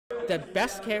the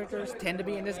best characters tend to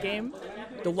be in this game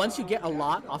the ones you get a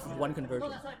lot off of one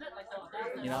conversion.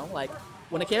 You know, like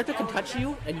when a character can touch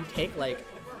you and you take like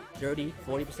 30,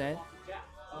 40%.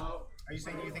 Are you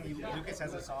saying you think Lucas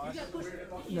has a sauce?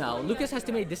 No, Lucas has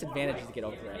too many disadvantages to get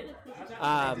over it.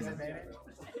 Disadvantage?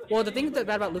 Well, the thing that's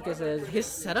bad about Lucas is his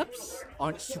setups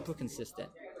aren't super consistent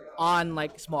on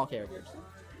like small characters.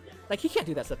 Like he can't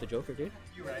do that stuff to Joker, dude.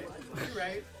 You're right. You're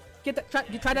right.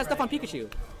 You try that stuff on Pikachu.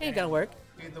 It ain't gonna work.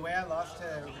 Dude, the way I lost to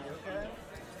Ryoka,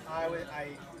 I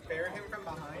fared him from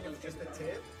behind. It was just a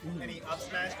tip, and he up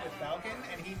smashed with Falcon,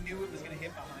 and he knew it was gonna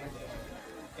hit behind him.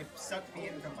 It sucked me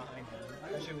in from behind him.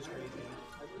 That shit was crazy.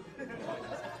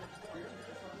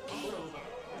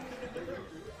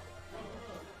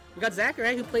 We got Zach,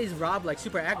 right, who plays Rob like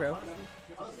super aggro.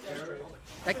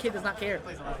 That kid does not care.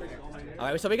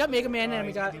 Alright, so we got Mega Man and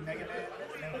we got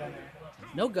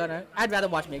no Gunner. I'd rather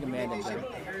watch Mega Man than Gunner.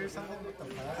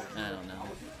 I don't know.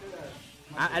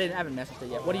 I haven't messed with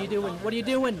it yet. What are you doing? What are you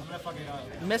doing?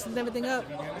 You messing everything up.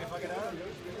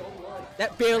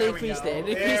 That barely increased it.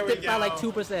 It increased it by like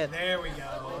 2%. There we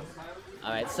go.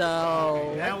 Alright,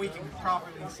 so now we can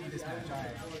properly see this match.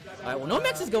 Alright, well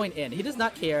Nomex is going in. He does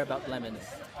not care about lemons.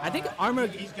 I think armor.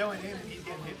 He's going in and he's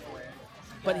getting hit for it.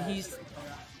 But he's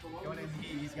going in.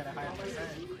 He's got a higher percent.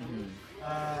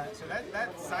 So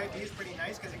that side B is pretty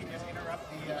nice because it can just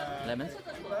interrupt the lemons.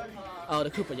 Koopa. Oh, the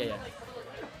Koopa, yeah.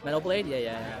 Metal Blade,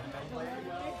 yeah.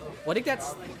 Well, I think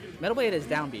that's Metal Blade is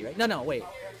down B, right? No, wait.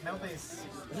 Metal Blade is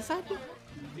this side B?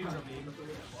 neutral B.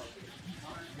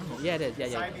 Oh, yeah, it is. Yeah.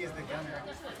 Side B is the gunner.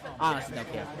 Honestly, no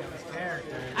care.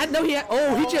 Character. I know he had.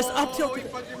 Oh, he just up tilted. He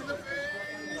punched him in the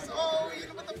face. Oh, he hit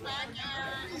him with the back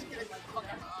air. He's gonna fuck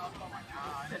him up. Oh my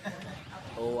god.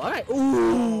 Oh, alright.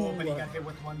 Ooh. Oh, but he got hit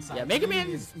with one side. Yeah, Mega Man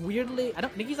is weirdly. I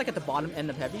don't think he's like at the bottom end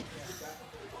of heavy.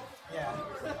 Yeah,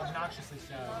 obnoxiously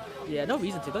so. Yeah, no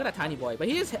reason to. Look at that tiny boy. But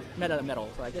he is metal,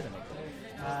 so I guess it makes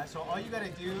sense. So all you gotta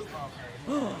do.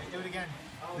 Okay. Do it again.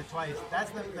 Twice.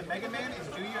 That's the Mega Man is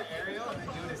do your aerial and then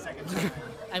do it a second time.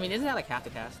 I mean, isn't that like half the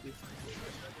task, dude?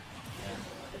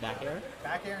 Yeah. Back air?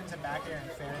 Back air into back air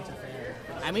and fair into fair.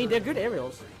 I mean, they're good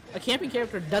aerials. A camping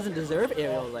character doesn't deserve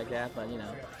aerials like that, but you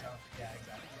know. Yeah,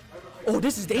 exactly. Oh,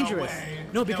 this is dangerous.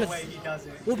 No way he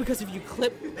doesn't. Well, because if you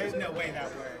clip. There's no way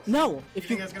that works. No, if you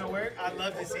think that's gonna work, I'd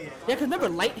love to see it. Yeah, because remember,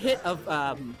 light hit of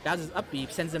Bowser's up B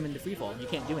sends them into freefall. You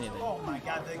can't do anything. Oh my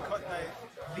god, the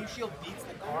Leaf Shield beats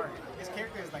the card. His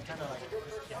character is like kind of like.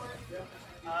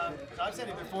 So I've said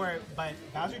it before, but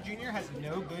Bowser Jr. has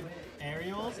no good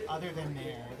aerials other than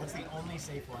Nair. That's the only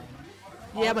safe one.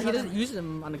 Yeah, but he doesn't use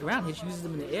them on the ground. He just uses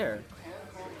them in the air.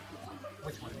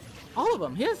 Which one? All of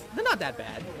them. They're not that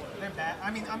bad. They're bad. I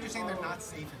mean, I'm just saying they're not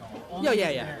safe at all. Only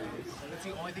yeah. That's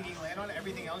the only thing you can land on.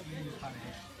 Everything else you can just punish.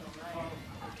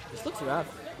 This looks rough.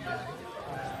 Yeah.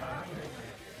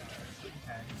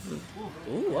 Okay.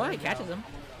 Ooh, oh, he catches him.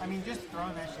 I mean, just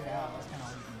throwing that shit out, that's kind of all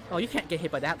you can do. Oh, you can't get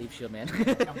hit by that leaf shield, man.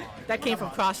 Come on. That came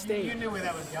from cross stage. You knew where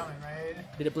that was going, right?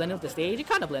 Did it blend in with the stage? It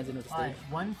kind of blends in with the stage.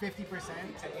 150%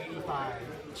 to 85.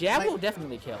 Jab will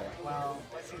definitely kill. Well,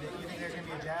 let's see. You think there's going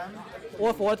to be a jab?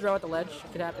 Or a forward throw at the ledge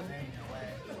could happen. There ain't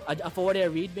no way. A forward air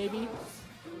read, maybe?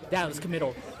 That was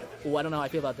committal. Ooh, I don't know how I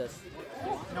feel about this.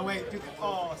 No, wait. Dude,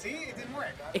 oh, see? It didn't work.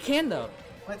 It can, though.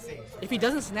 Let's see. If he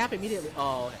doesn't snap immediately.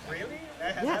 Oh. Really?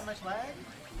 That has that much lag?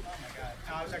 Oh my god.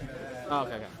 No, I was talking about that. Oh,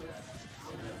 okay.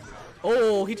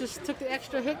 Oh, he just took the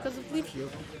extra hit because of leaf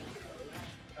shield.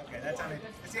 Okay, that's how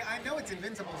see, I know it's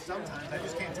invincible sometimes. I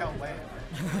just can't tell when.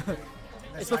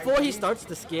 It's before he starts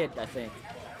to skid, I think.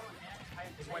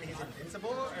 Is when he's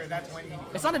invincible, or that's when he...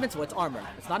 It's not invincible, it's armor.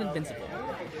 It's not invincible.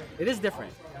 It is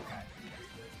different. Okay.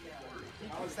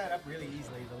 Close that up really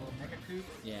easily, the little Mecha Coop.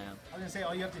 Yeah. I was gonna say,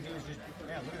 all you have to do is just...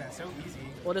 Yeah, look at that, so easy.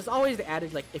 Well, there's always the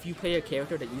added, like, if you play a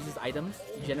character that uses items,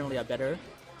 generally are better.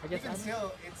 I guess. You can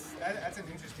still, that's an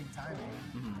interesting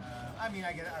timing. I mean,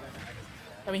 I don't know.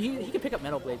 I mean, he can pick up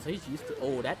Metal Blade, so he's used to.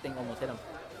 Oh, that thing almost hit him.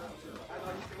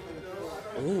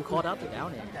 Oh, called out the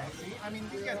down air. Okay, see, I mean,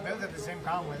 these guys both have the same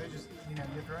problem where they're just,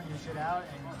 you're throwing your shit out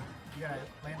and you gotta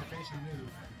land the finishing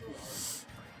move.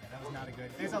 Yeah, that was not a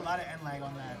good. There's a lot of end lag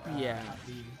on that. Yeah.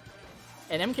 B.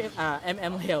 And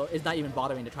MM Leo is not even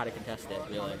bothering to try to contest it,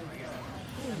 really.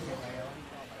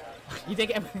 You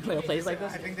think MK Leo plays like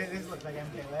this? I think that this looks like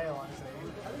MK Leo, honestly.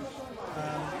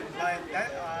 But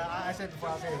that, I said before,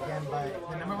 I'll say it again, but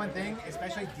the number one thing,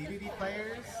 especially DDD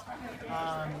players,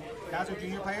 Bowser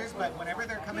Jr. players, but whenever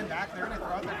they're coming back, they're going to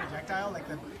throw out their projectile, like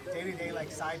the day-to-day, like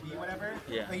side B, whatever.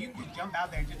 Yeah. Like, you can just jump out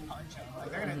there and just punch them.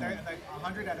 Like, they're like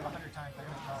 100 out of 100 times, they're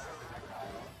going to throw out their projectile.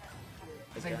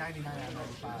 It's like 99 out of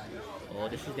 95. Oh,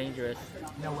 this is dangerous.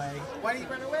 No way. Why did you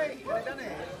run away? You could have done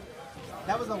it.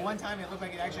 That was the one time it looked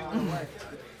like it actually would have worked.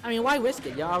 I mean, why risk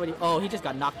it? You already. Oh, he just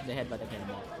got knocked in the head by the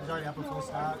cannonball. He's already up a full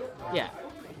stop. Yeah.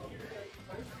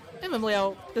 And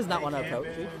Leo does not want to approach.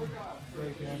 I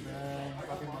don't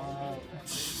know.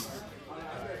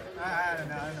 I don't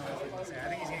know what I was going to say. I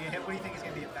think he's going to get hit. What do you think he's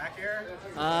going to be? A back air?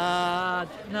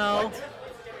 No. What?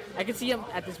 I can see him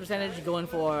at this percentage going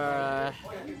for. Oh,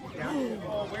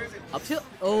 where is it? Up tilt.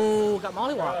 Oh, got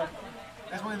mollywop.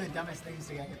 That's one of the dumbest things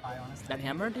to get hit by, honestly. That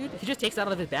hammer, dude. He just takes it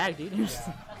out of his bag, dude. He just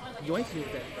yoinks you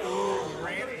with it.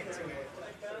 Ran into it.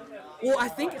 Well, I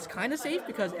think it's kind of safe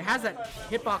because it has that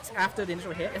hitbox after the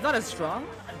initial hit. It's not as strong,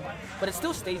 but it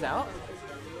still stays out.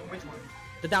 Which one?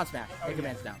 The down smash. Mega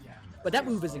Man's down. But that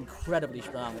move is incredibly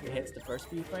strong if it hits the first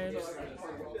few frames.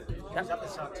 He's up the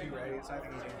shot too, right? So I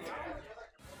think he's going to.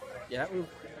 Yeah, that move.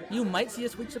 You might see a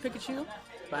switch to Pikachu,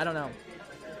 but I don't know. You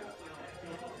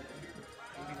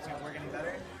think it's going to work any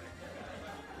better?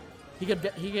 He could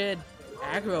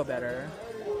aggro better.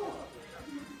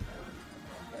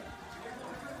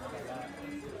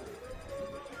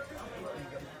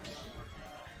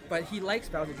 But he likes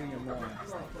Bowser Jr. more.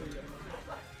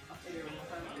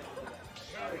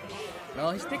 No,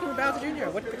 he's sticking with Bowser Jr.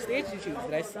 What stage did you choose?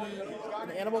 Did I see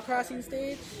the Animal Crossing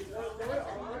stage?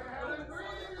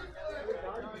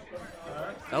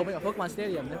 Oh, we got Pokemon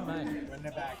Stadium. Never mind. Running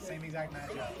it back. Same exact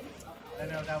matchup. I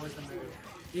know that was the move.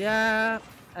 Yeah.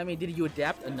 I mean, did you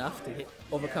adapt enough to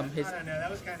overcome his? I don't know. That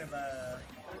was kind of a.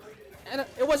 And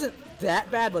it wasn't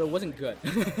that bad, but it wasn't good.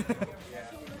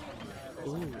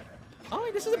 Ooh. Oh,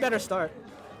 this is a better start.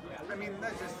 I mean,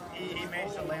 that's just he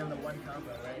managed to land the one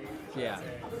combo, right? Yeah. So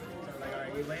like, all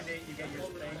right, you land it, you get your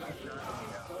thing. If not, you go.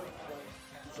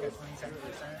 He's got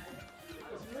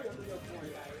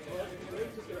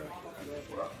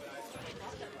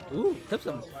 27%. Ooh, clips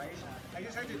him. I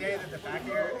just heard today that the back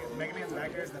air, Mega Man's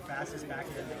back air is the fastest back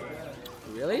air in the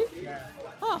game. Really? Yeah.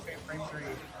 Huh. Frame 3.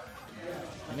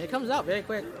 I mean, it comes out very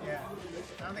quick. Yeah.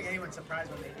 I don't think anyone's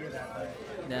surprised when they hear that, but.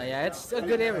 No, yeah, it's a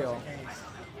good aerial.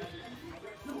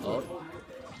 Oh.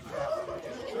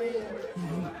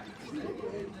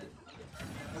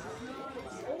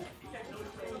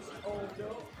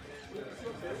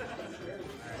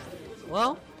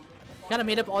 Well, kind of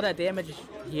made up all that damage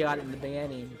he got in the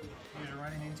beginning. They're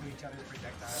running into each other's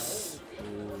projectiles.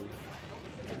 Ooh.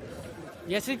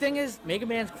 Yeah, see, the thing is, Mega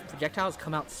Man's projectiles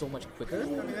come out so much quicker. I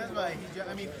mean, that's why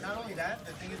I mean, not only that,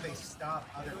 the thing is they stop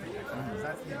other projectiles.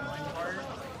 That's the annoying part.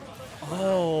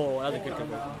 Oh, that was a good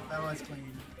combo. That was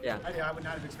clean. Yeah. I would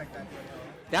not have expected that.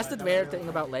 That's the rare thing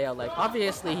about Leo. Like,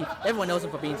 obviously, everyone knows him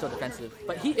for being so defensive,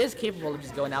 but he is capable of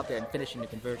just going out there and finishing the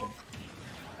conversion.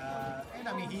 And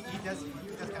I mean, he does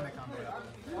kind of combo.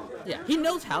 Yeah, he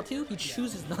knows how to. He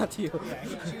chooses not to. Yeah,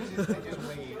 he chooses to just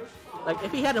wait. Like,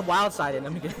 if he had a wild side in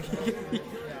him,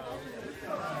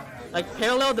 like,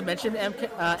 parallel dimension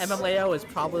MM Leo is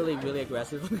probably really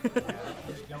aggressive.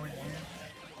 Just going in.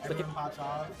 Everyone pops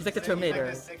off. He's like the Terminator.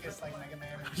 He's like the sickest, like, Mega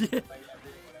Man. Yeah.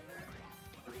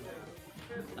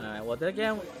 Alright, well, then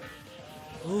again.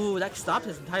 Ooh, that stopped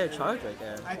his entire charge right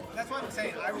there. That's what I'm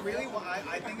saying. I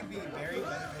think it'd be very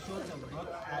beneficial to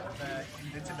look at the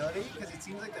invincibility because it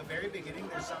seems like the very beginning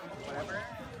there's some whatever,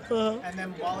 and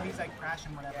then while he's like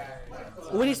crashing whatever.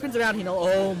 When he spins around, he knows.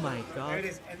 Oh my god. There it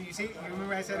is. And you see, you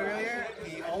remember I said earlier,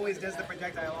 he always does the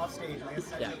projectile off stage. Like, it's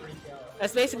such Yeah. a free kill.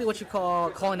 That's basically what you call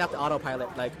calling out the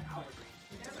autopilot. Like,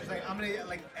 It's like I'm gonna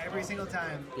like every single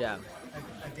time. yeah.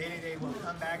 A day-to-day will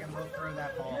come back and we'll throw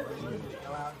that ball. And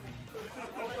go out and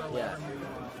throw Yeah. whatever you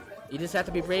want. You just have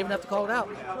to be brave enough to call it out.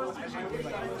 Especially if you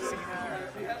like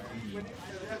Cena or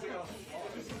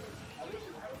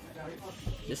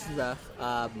This is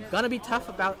gonna be tough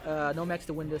about Nomex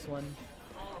to win this one.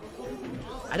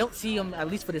 I don't see him, at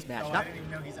least for this match. I Not, didn't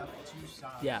even know he's up 2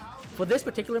 shots. yeah. For this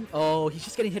particular, oh, he's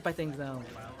just getting hit by things now.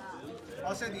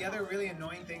 Also, the other really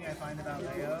annoying thing I find about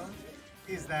Leo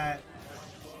is that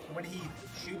when he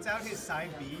shoots out his side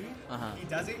B, he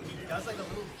does like a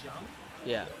little jump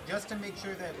Yeah. just to make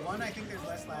sure that, one, I think there's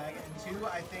less lag, and two,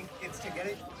 I think it's to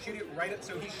shoot it right up,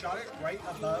 so he shot it right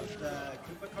above the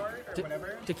Koopa card or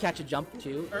whatever. To catch a jump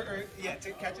too. Yeah,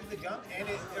 to catch the jump, and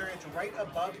it's right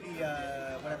above the,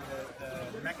 whatever,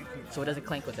 the Mecha Koopa. So it doesn't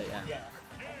clank with it, yeah. Yeah.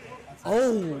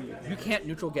 Oh, you can't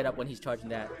neutral get up when he's charging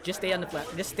that. Just stay on the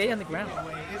just stay on the ground.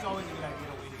 It's always a good idea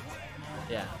to wait against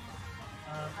Yeah.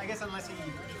 I guess unless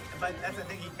but that's the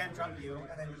thing, he can trump you,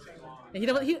 and then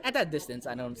He at that distance,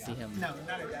 I don't see him. No,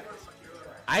 not at that.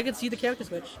 I could see the character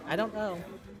switch. I don't know.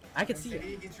 I could see it.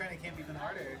 He's trying to camp even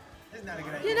harder. This is not a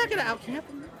good idea. You're not gonna outcamp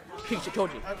him. Pikachu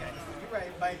told you. Okay, you're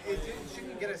right, but shouldn't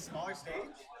you get a smaller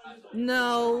stage?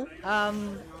 No.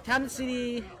 Town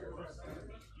City.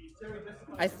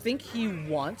 I think he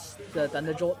wants the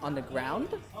Thunder Jolt on the ground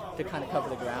to kind of cover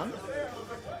the ground.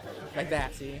 Like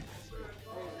that, see?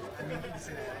 I mean, you can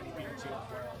say that any Pikachu in the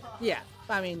world. Yeah,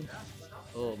 I mean...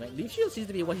 Oh, man. Leaf Shield seems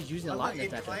to be what he's using a lot in this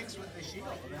It matchup. flanks with the shield.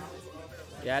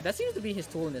 Yeah, that seems to be his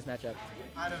tool in this matchup.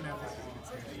 I don't know if this is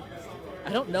a good strategy. I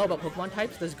don't know about Pokemon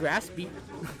types. Does grass beat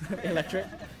electric?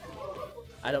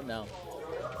 I don't know.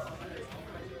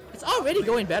 It's already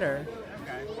going better.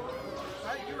 Okay.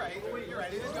 You're right. You're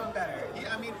right. It is going better.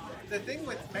 I mean, the thing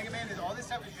with Mega Man is all this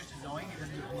stuff is just annoying. It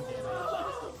doesn't do any damage.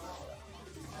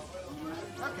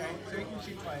 Okay, so he can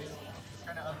shoot twice.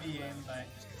 Trying to up B aim, but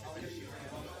just shoot.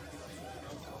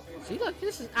 See, look,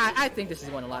 this is. I think this is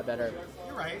going a lot better.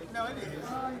 You're right. No, it is. It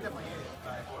definitely is.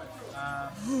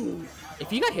 But, if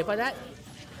he got hit by that,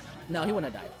 no, he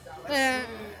wouldn't have died.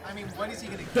 I mean, what is he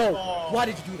gonna No, do? Oh. why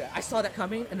did you do that? I saw that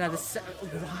coming, and I was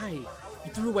why?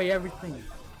 You threw away everything.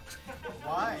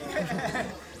 Why?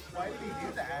 Why did he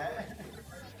do that?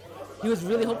 He was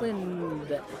really hoping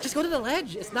that. Just go to the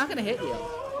ledge. It's not gonna hit you.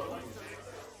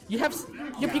 You're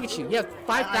Pikachu. You have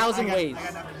 5,000 ways. I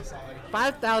got nothing to say.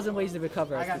 5,000 ways to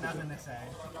recover. I got nothing to say.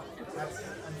 That's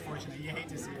unfortunate. You hate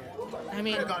to see it. I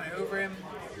mean, could have gone over him.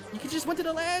 You could just went to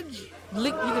the ledge. You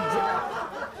could.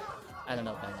 I don't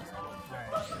know what that was.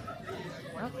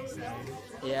 What did he say?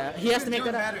 Yeah, he has to make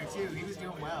that up. Better too. He was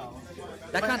doing well.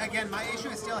 That but again, my issue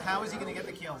is still how is he going to get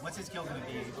the kill? What's his kill going to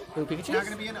be? Who, Pikachu? It's not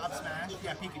going to be an up smash.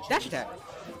 Yeah, Pikachu. Dash attack.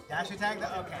 Dash attack?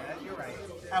 Okay, you're right.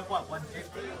 At what,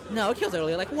 150? No, it kills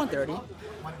earlier, like 130.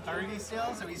 130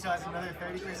 still? So he still has another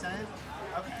 30%?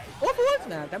 Okay. Oh, for once,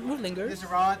 man. That move lingers. This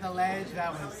raw at the ledge,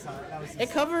 that was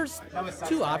it covers that was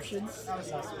two options. That was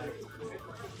suspect.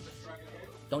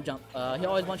 Don't jump. He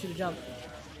always wants you to jump.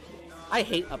 I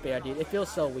hate up air, dude. It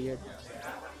feels so weird.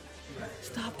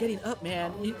 Stop getting up,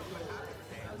 man. He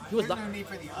was There's no need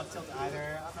for the up tilt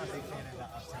either. I'm not a big fan of the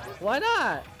up tilt. Why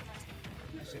not?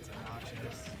 That shit's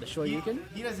obnoxious. The Shoryuken?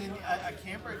 He doesn't. A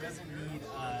camper doesn't need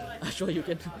a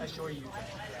Shoryuken. A Shoryuken.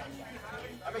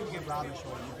 I bet you could rob a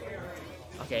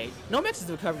Shoryuken. Okay, Nomex's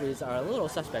recoveries are a little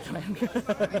suspect, man.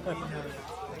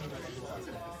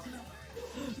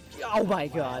 Oh my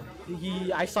god.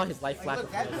 I saw his life flash.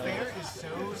 Look, that fair is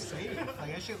so safe.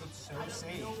 Like, that shit looks so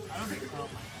safe. I don't think. Oh my god.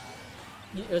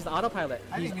 It was the autopilot.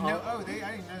 I didn't even know. Oh, I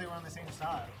didn't know they were on the same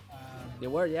side. They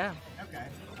were, yeah. Okay.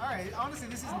 All right. Honestly,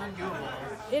 this isn't undoable.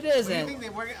 It isn't. Do you think they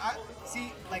were?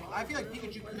 See, like, I feel like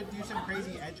Pikachu could do some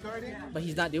crazy edge guarding. But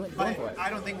he's not going for it. I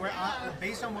don't think we're.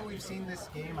 Based on what we've seen this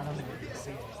game, I don't think we're going to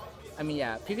see it. I mean,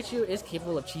 yeah, Pikachu is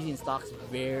capable of cheesing stocks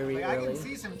very early. I can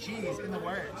see some cheese in the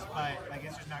works, but like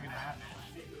it's just not going to happen.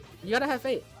 You gotta have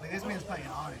faith. Like, this man's playing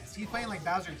honest. He's playing like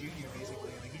Bowser Jr.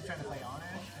 basically. Like, he's trying to play honest.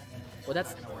 Well,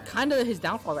 that's kind of his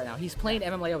downfall right now. He's playing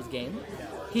MMLeo's game.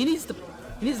 He needs to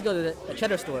go to the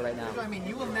cheddar store right now. I mean,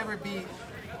 you will never beat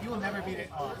it.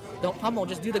 Oh. Don't pummel,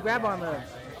 just do the grab armor.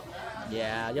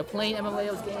 Yeah, you're playing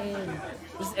MMLeo's game.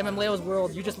 This is MMLeo's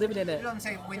world. You're just living in it. You know what I'm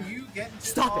saying? When you get into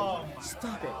Stop it!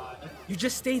 Stop it! You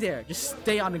just stay there. Just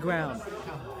stay on the ground.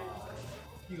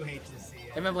 You hate to see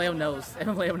it. MMLeo knows.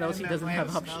 MMLeo knows he doesn't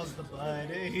have options. Smells the blood.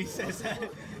 He says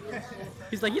that.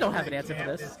 He's like, you don't have an answer for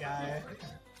this. This guy.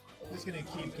 I'm just gonna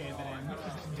keep camping him.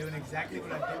 I'm doing exactly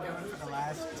what I've been doing for the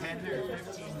last 10 or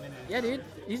 15 minutes. Yeah, dude.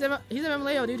 He's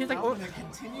MMLeo, dude. He's like, I'm gonna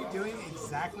continue doing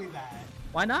exactly that.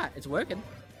 Why not? It's working.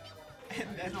 And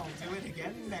then I'll do it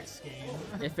again next game.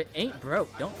 If it ain't broke,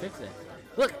 don't fix it.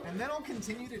 Look. And then I'll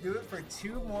continue to do it for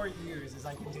 2 more years as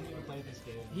I continue to play this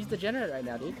game. He's degenerate right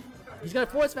now, dude. He's gonna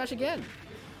forward smash again.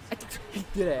 He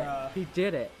did it. He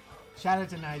did it. Shout out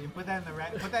to Nigel. Put that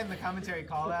in the commentary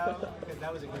call out because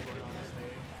that was a good one, honestly.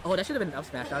 Oh, that should have been an up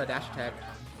smash, not a dash attack.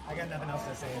 I got nothing else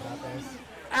to say about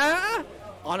this.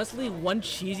 Honestly, one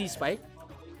cheesy spike.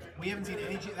 We haven't seen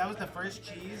any cheese. That was the first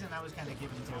cheese, and that was kind of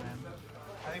given to him.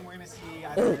 I think we're gonna see.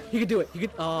 Either he could do it. He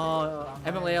could.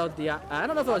 MLAO. I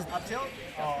don't know if it was up tilt.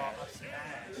 Up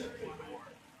smash.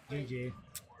 GG.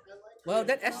 Well,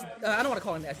 that I don't want to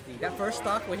call it an SD. That first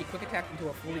stock where he quick attacked into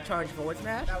a fully charged forward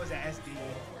smash. That was an SD.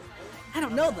 I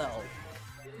don't know though.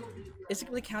 Is it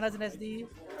really count as an SD?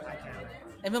 I can't.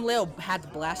 MMLeo had to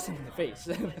blast him in the face.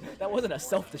 That wasn't a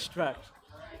self-destruct.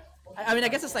 I mean, I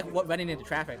guess it's like what running into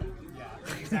traffic.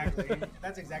 Yeah, exactly.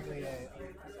 That's exactly it.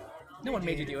 No one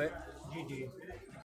made you do it. GG.